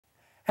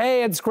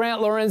Hey, it's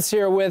Grant Lawrence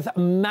here with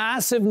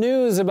massive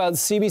news about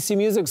CBC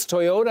Music's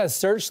Toyota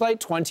Searchlight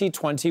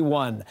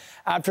 2021.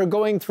 After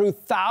going through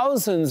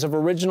thousands of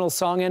original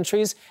song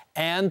entries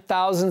and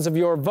thousands of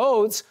your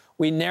votes,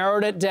 we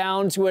narrowed it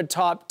down to a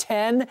top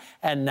 10,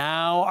 and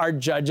now our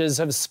judges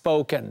have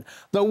spoken.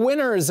 The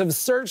winners of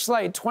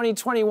Searchlight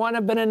 2021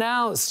 have been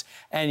announced.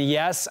 And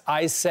yes,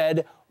 I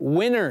said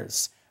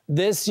winners.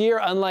 This year,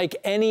 unlike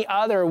any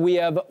other, we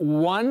have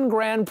 1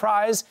 grand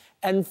prize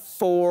and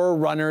 4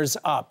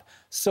 runners-up.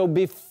 So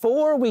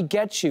before we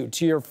get you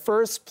to your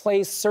first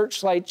place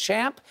Searchlight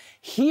champ,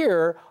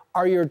 here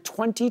are your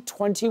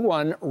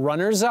 2021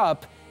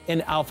 runners-up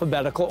in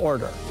alphabetical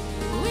order.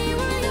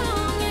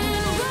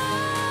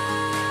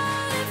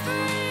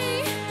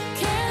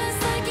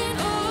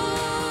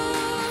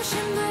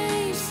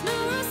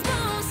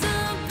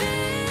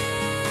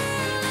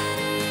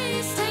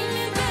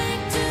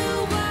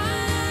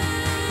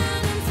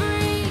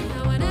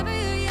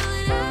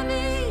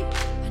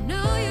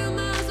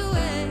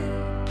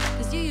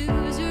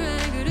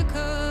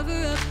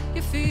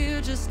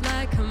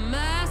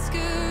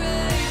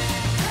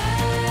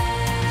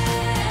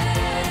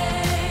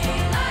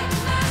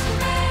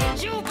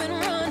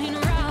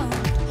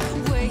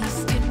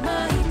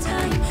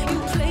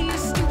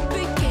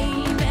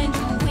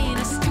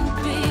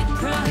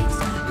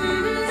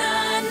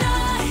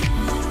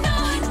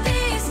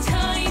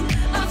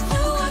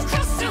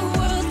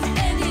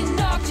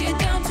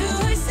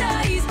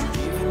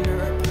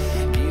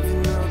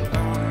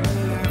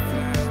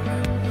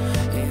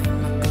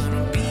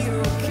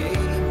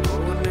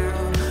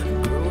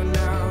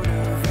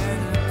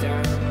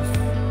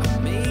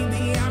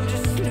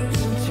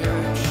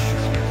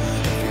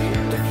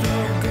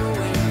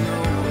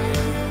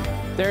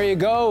 There you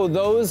go.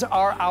 Those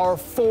are our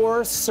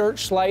 4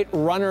 Searchlight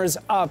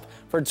runners-up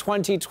for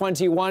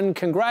 2021.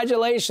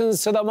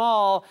 Congratulations to them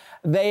all.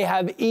 They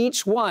have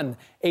each won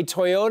a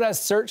Toyota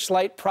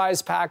Searchlight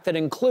prize pack that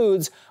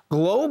includes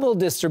global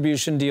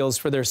distribution deals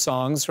for their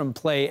songs from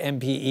Play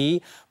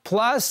MPE.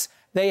 Plus,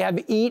 they have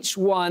each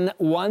won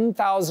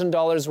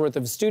 $1,000 worth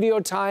of studio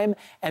time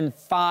and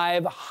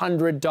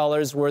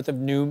 $500 worth of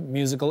new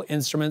musical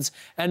instruments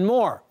and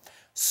more.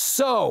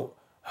 So,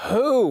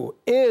 who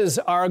is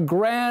our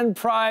grand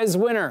prize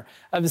winner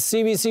of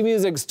CBC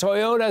Music's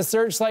Toyota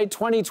Searchlight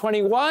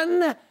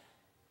 2021?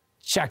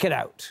 Check it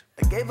out.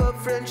 I gave up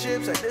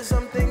friendships, I did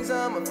some things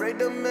I'm afraid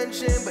to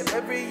mention, but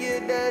every year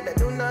that I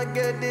do not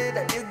get it,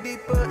 I dig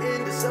deeper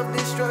into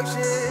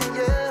self-destruction,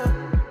 yeah.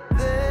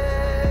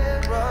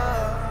 There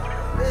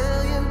are a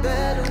million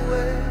better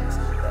ways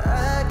that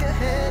I can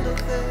handle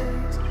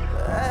things,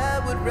 but I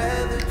would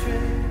rather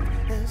drink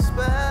and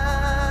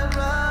spiral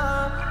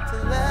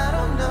till I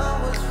don't know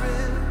what's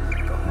real,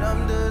 go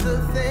numb to the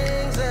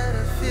things that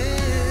I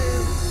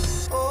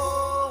feel.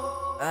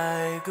 Oh,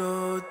 I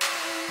go down.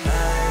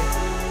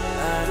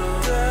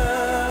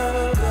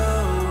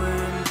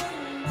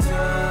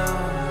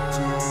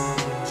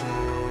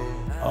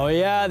 Oh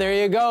yeah, there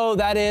you go.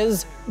 That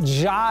is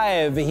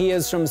Jhyve. He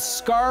is from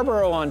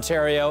Scarborough,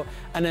 Ontario,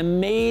 an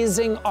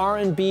amazing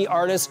R&B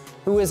artist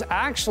who is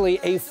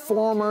actually a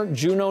former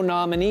Juno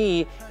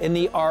nominee in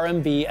the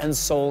R&B and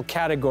soul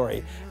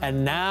category.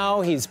 And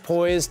now he's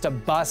poised to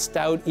bust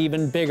out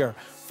even bigger.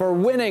 For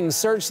winning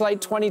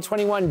Searchlight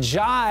 2021,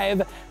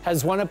 Jhyve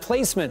has won a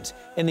placement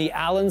in the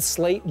Alan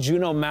Slate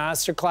Juno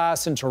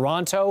Masterclass in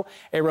Toronto,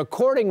 a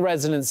recording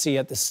residency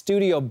at the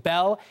Studio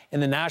Bell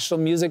in the National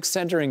Music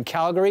Centre in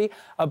Calgary,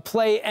 a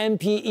Play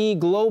MPE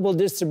global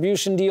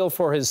distribution deal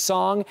for his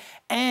song,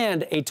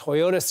 and a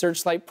Toyota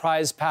Searchlight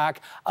prize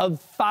pack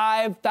of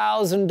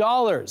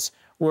 $5,000.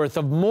 worth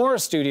of more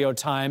studio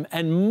time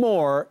and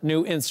more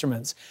new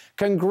instruments.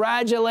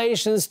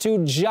 Congratulations to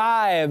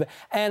Jhyve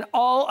and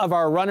all of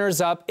our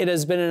runners-up. It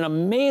has been an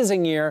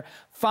amazing year.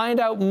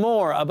 Find out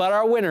more about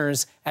our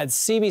winners at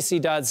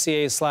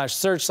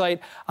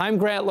cbc.ca/searchlight. I'm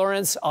Grant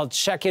Lawrence. I'll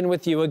check in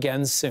with you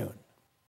again soon.